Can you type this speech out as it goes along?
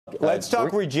Let's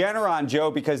talk Regeneron,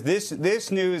 Joe, because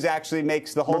this news actually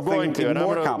makes the whole thing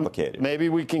more complicated. Maybe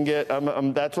we can get.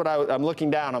 That's what I'm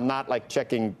looking down. I'm not like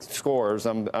checking scores.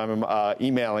 I'm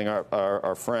emailing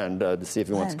our friend to see if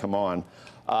he wants to come on.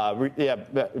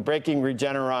 Breaking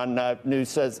Regeneron news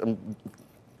says.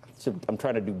 I'm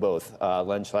trying to do both.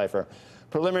 Len Schleifer.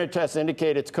 Preliminary tests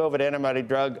indicate its COVID antibody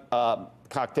drug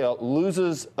cocktail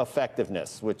loses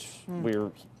effectiveness, which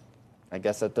I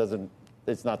guess that doesn't.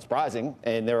 It's not surprising,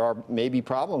 and there are maybe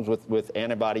problems with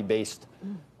antibody-based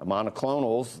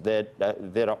monoclonals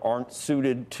that aren't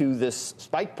suited to this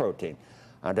spike protein.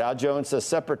 Dow Jones says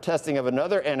separate testing of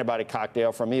another antibody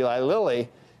cocktail from Eli Lilly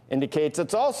indicates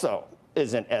it's also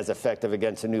isn't as effective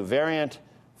against a new variant.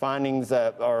 Findings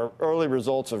that are early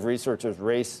results of researchers'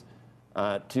 race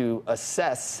to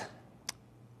assess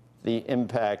the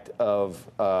impact of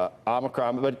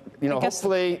Omicron. But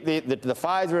hopefully the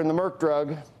Pfizer and the Merck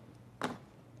drug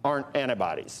aren't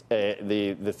antibodies,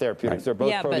 the therapeutics. Right. They're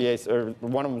both protease, or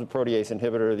one of them is a protease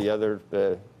inhibitor, the other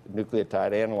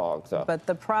nucleotide analog. So. But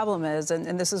the problem is,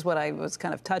 and this is what I was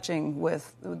kind of touching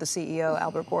with the CEO,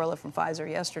 Albert Bourla from Pfizer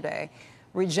yesterday,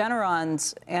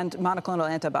 Regeneron's and monoclonal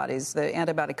antibodies, the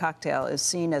antibody cocktail, is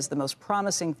seen as the most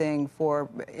promising thing for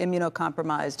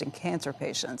immunocompromised and cancer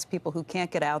patients, people who can't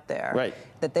get out there, right.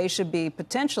 That they should be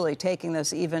potentially taking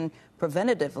this even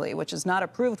preventatively, which is not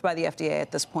approved by the FDA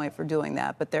at this point for doing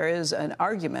that. But there is an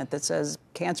argument that says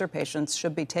cancer patients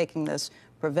should be taking this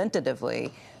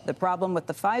preventatively. The problem with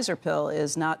the Pfizer pill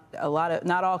is not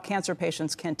all cancer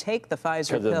patients can take the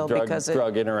Pfizer pill because the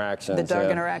drug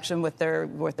interaction with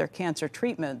their cancer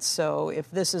treatments. So if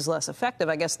this is less effective,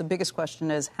 I guess the biggest question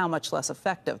is how much less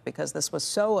effective, because this was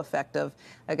so effective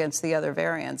against the other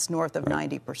variants, north of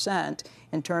 90%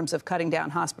 in terms of cutting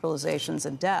down hospitalizations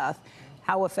and death.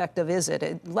 How effective is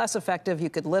it? Less effective you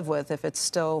could live with if it's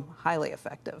still highly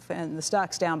effective. And the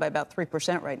stock's down by about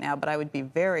 3% right now, but I would be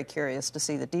very curious to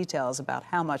see the details about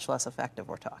how much less effective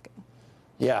we're talking.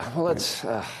 Yeah, well, let's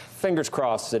fingers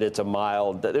crossed that it's a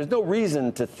mild. There's no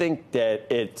reason to think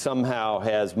that it somehow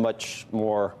has much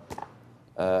more,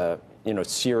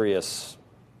 serious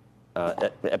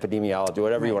epidemiology,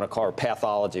 whatever you want to call it,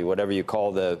 pathology, whatever you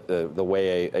call the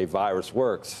way a virus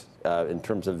works. In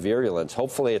terms of virulence,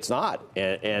 hopefully it's not,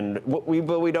 but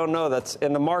we don't know. That's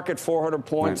in the market. 400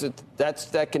 points. Right.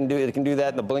 It can do that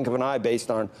in the blink of an eye. Based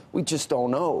on we just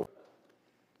don't know.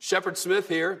 Shepard Smith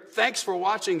here. Thanks for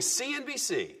watching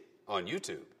CNBC on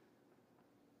YouTube.